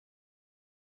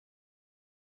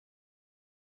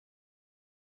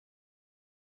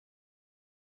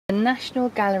National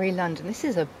Gallery London. This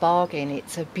is a bargain.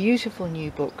 It's a beautiful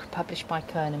new book published by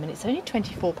Könemann. It's only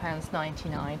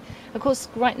 £24.99. Of course,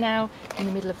 right now, in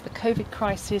the middle of the COVID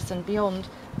crisis and beyond,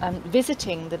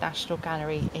 visiting the National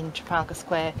Gallery in Trafalgar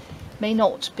Square may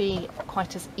not be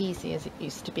quite as easy as it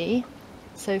used to be.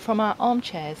 So from our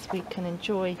armchairs, we can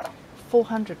enjoy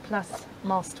 400 plus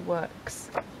masterworks.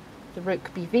 The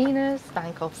Rokeby Venus,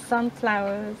 Van Gogh's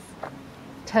Sunflowers,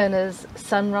 Turner's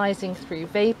Sun Rising Through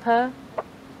Vapour,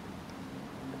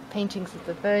 paintings of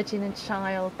the Virgin and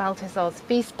Child, Belshazzar's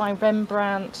Feast by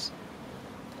Rembrandt,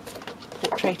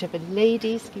 Portrait of a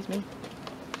Lady,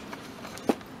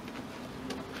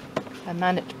 A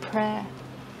Man at Prayer,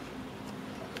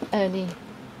 early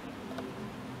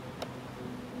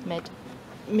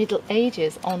Middle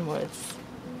Ages onwards.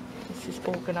 This is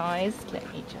organised.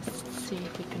 Let me just see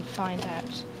if we can find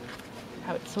out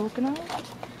how it's organised.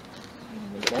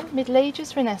 There we go. Middle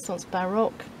Ages, Renaissance,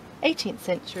 Baroque, 18th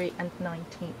century and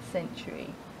 19th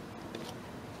century.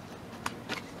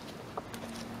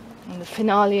 And the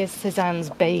finale is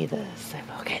Cézanne's Bathers, so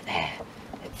we'll get there.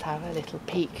 Let's have a little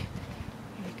peek. Here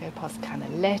we go past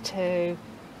Canaletto,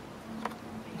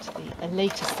 into the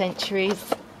later centuries.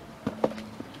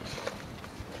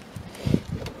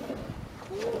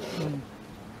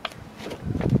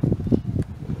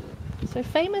 So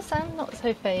famous and not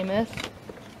so famous.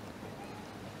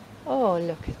 Oh,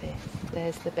 look at this.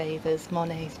 There's the Bathers,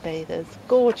 Monet's Bathers.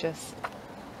 Gorgeous.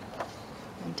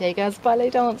 And Degas' Ballet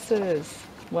Dancers.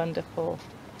 Wonderful.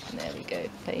 And there we go.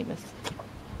 Famous.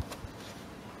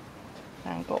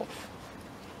 Van Gogh.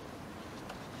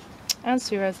 And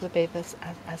Dürer, the Bathers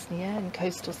at Asnières in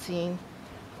coastal scene.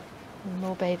 And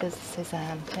more Bathers,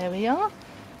 Cézanne. There we are.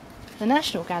 The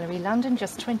National Gallery London,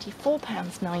 just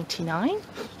 £24.99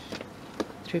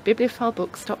 through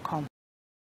bibliophilebooks.com.